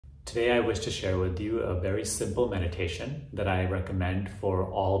Today I wish to share with you a very simple meditation that I recommend for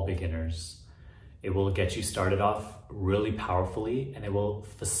all beginners. It will get you started off really powerfully and it will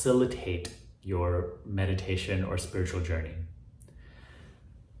facilitate your meditation or spiritual journey.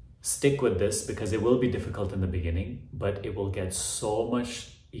 Stick with this because it will be difficult in the beginning, but it will get so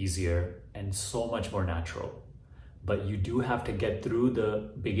much easier and so much more natural. But you do have to get through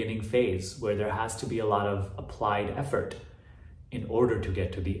the beginning phase where there has to be a lot of applied effort in order to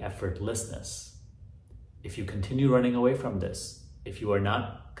get to the effortlessness. If you continue running away from this, if you are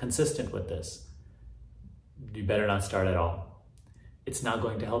not consistent with this, you better not start at all. It's not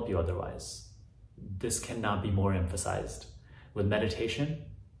going to help you otherwise. This cannot be more emphasized. With meditation,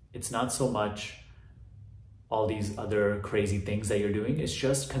 it's not so much all these other crazy things that you're doing, it's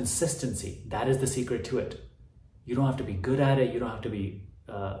just consistency. That is the secret to it. You don't have to be good at it, you don't have to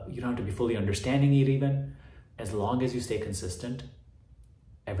be fully understanding it even. As long as you stay consistent,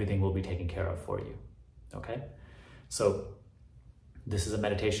 everything will be taken care of for you, okay? So this is a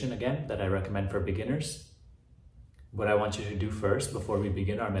meditation, again, that I recommend for beginners. What I want you to do first, before we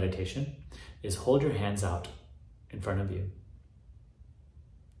begin our meditation, is hold your hands out in front of you.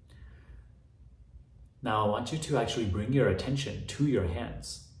 Now I want you to actually bring your attention to your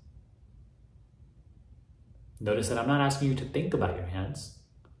hands. Notice that I'm not asking you to think about your hands.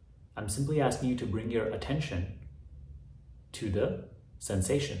 I'm simply asking you to bring your attention to the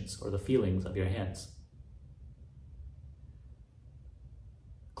sensations or the feelings of your hands.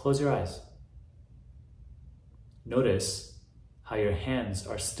 Close your eyes. Notice how your hands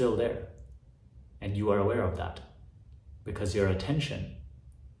are still there, and you are aware of that because your attention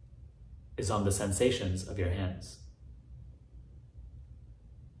is on the sensations of your hands.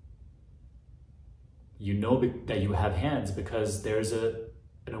 You know that you have hands because there's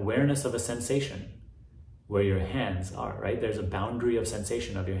an awareness of a sensation where your hands are, right? There's a boundary of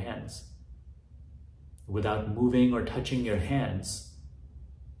sensation of your hands. Without moving or touching your hands,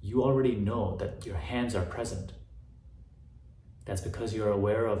 you already know that your hands are present. That's because you're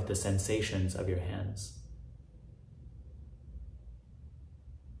aware of the sensations of your hands.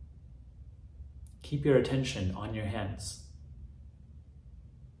 Keep your attention on your hands.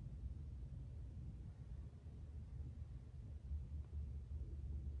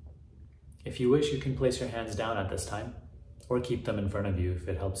 If you wish, you can place your hands down at this time or keep them in front of you if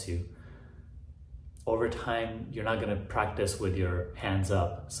it helps you. Over time, you're not going to practice with your hands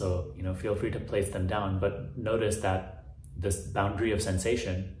up, so feel free to place them down, but notice that this boundary of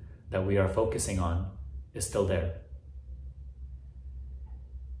sensation that we are focusing on is still there.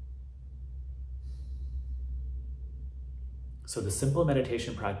 So the simple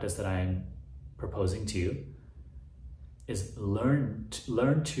meditation practice that I'm proposing to you is learn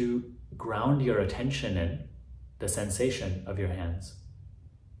to ground your attention in the sensation of your hands.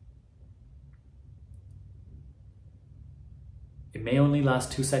 It may only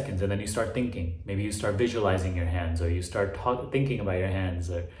last 2 seconds and then you start thinking. Maybe you start visualizing your hands, or you start thinking about your hands,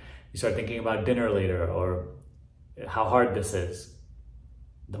 or you start thinking about dinner later, or how hard this is.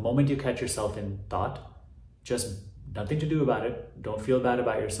 The moment you catch yourself in thought, just nothing to do about it. Don't feel bad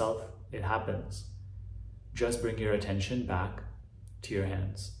about yourself. It happens. Just bring your attention back to your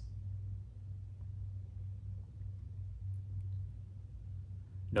hands.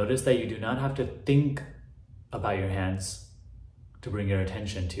 Notice that you do not have to think about your hands to bring your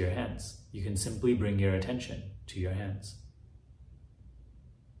attention to your hands. You can simply bring your attention to your hands.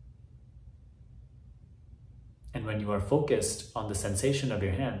 And when you are focused on the sensation of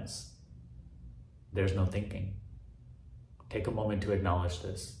your hands, there's no thinking. Take a moment to acknowledge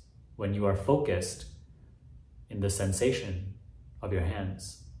this. When you are focused in the sensation of your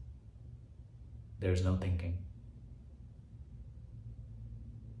hands, there's no thinking.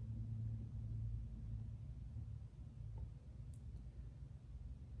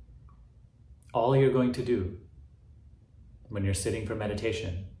 All you're going to do when you're sitting for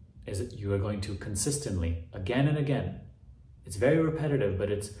meditation is that you are going to consistently, again and again, it's very repetitive, but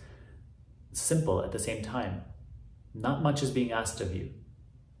it's simple at the same time. Not much is being asked of you.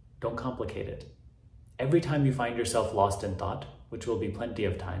 Don't complicate it. Every time you find yourself lost in thought, which will be plenty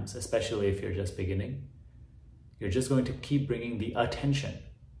of times, especially if you're just beginning, you're just going to keep bringing the attention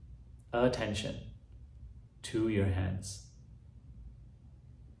to your hands.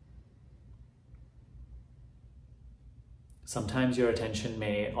 Sometimes your attention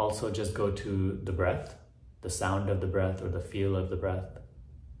may also just go to the breath, the sound of the breath or the feel of the breath.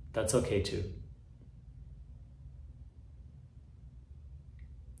 That's okay too.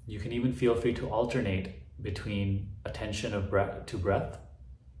 You can even feel free to alternate between attention to breath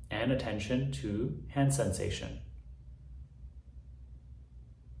and attention to hand sensation.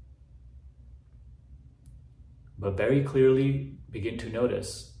 But very clearly begin to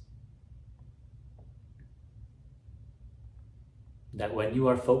notice that when you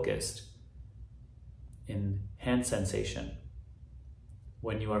are focused in hand sensation,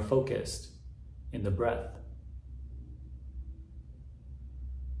 when you are focused in the breath,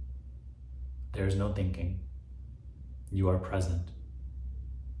 there is no thinking. You are present.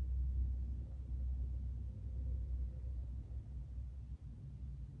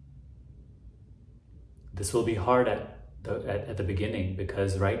 This will be hard at the beginning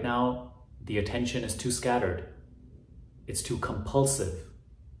because right now the attention is too scattered. It's too compulsive.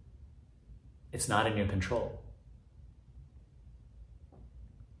 It's not in your control.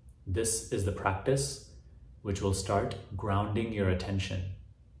 This is the practice which will start grounding your attention.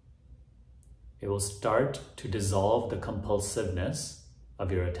 It will start to dissolve the compulsiveness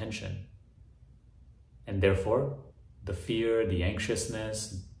of your attention. And therefore, the fear, the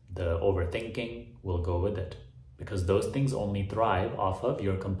anxiousness, the overthinking will go with it, because those things only thrive off of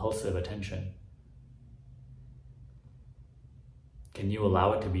your compulsive attention. Can you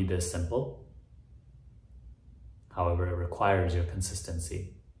allow it to be this simple? However, it requires your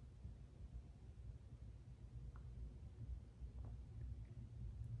consistency.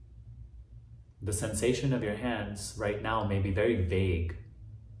 The sensation of your hands right now may be very vague.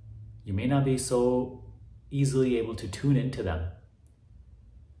 You may not be so easily able to tune into them.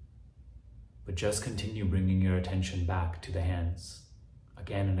 But just continue bringing your attention back to the hands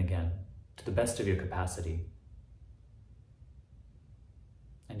again and again, to the best of your capacity.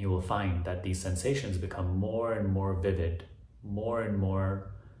 And you will find that these sensations become more and more vivid, more and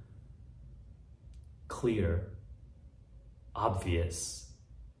more clear, obvious.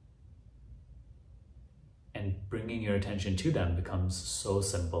 And bringing your attention to them becomes so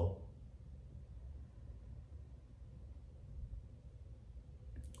simple.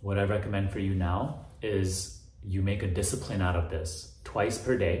 What I recommend for you now is you make a discipline out of this twice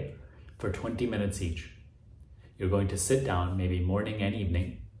per day for 20 minutes each. You're going to sit down, maybe morning and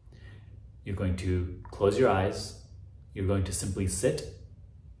evening. You're going to close your eyes. You're going to simply sit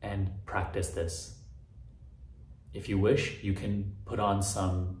and practice this. If you wish, you can put on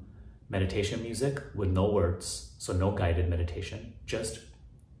some meditation music with no words, so no guided meditation, just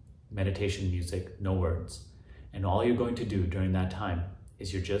meditation music, no words. And all you're going to do during that time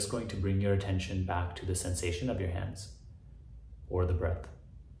is you're just going to bring your attention back to the sensation of your hands or the breath,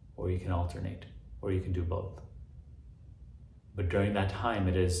 or you can alternate, or you can do both. But during that time,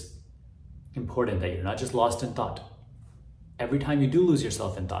 it is important that you're not just lost in thought. Every time you do lose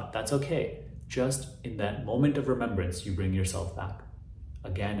yourself in thought, that's okay. Just in that moment of remembrance, you bring yourself back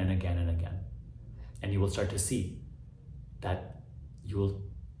again and again and again. And you will start to see that you will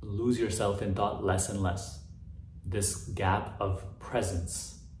lose yourself in thought less and less. This gap of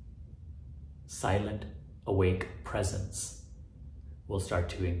presence, silent, awake presence, will start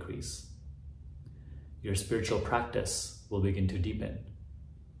to increase. Your spiritual practice will begin to deepen.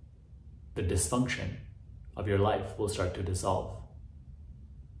 The dysfunction of your life will start to dissolve.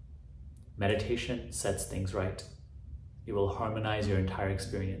 Meditation sets things right. It will harmonize your entire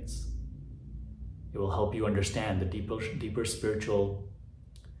experience. It will help you understand the deeper spiritual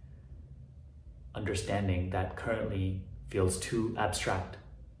understanding that currently feels too abstract.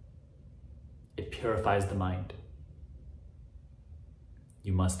 It purifies the mind.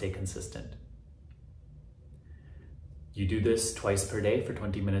 You must stay consistent. You do this twice per day for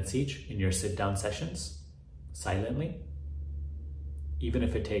 20 minutes each in your sit-down sessions, silently. Even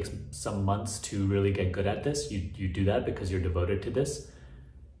if it takes some months to really get good at this, you do that because you're devoted to this.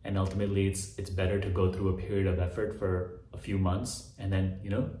 And ultimately, it's better to go through a period of effort for a few months and then,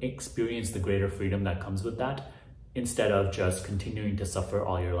 experience the greater freedom that comes with that, instead of just continuing to suffer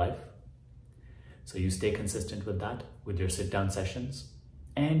all your life. So you stay consistent with that, with your sit-down sessions,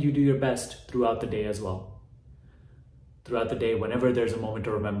 and you do your best throughout the day as well. Throughout the day, whenever there's a moment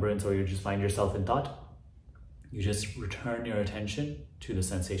of remembrance or you just find yourself in thought, you just return your attention to the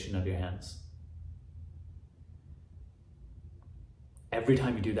sensation of your hands. Every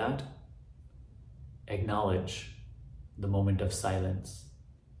time you do that, acknowledge the moment of silence,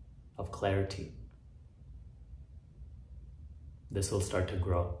 of clarity. This will start to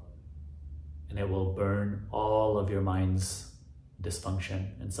grow, and it will burn all of your mind's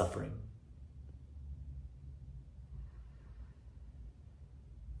dysfunction and suffering.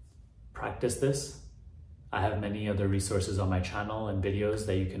 Practice this. I have many other resources on my channel and videos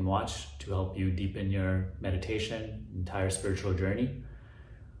that you can watch to help you deepen your meditation, entire spiritual journey.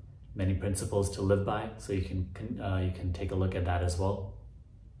 Many principles to live by, so you can take a look at that as well.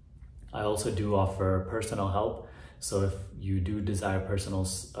 I also do offer personal help, So if you do desire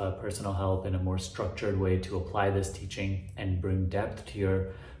personal help in a more structured way to apply this teaching and bring depth to your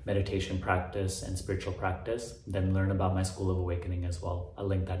meditation practice and spiritual practice, then learn about my School of Awakening as well. I'll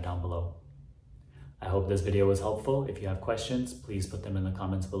link that down below. I hope this video was helpful. If you have questions, please put them in the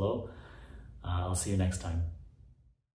comments below. I'll see you next time.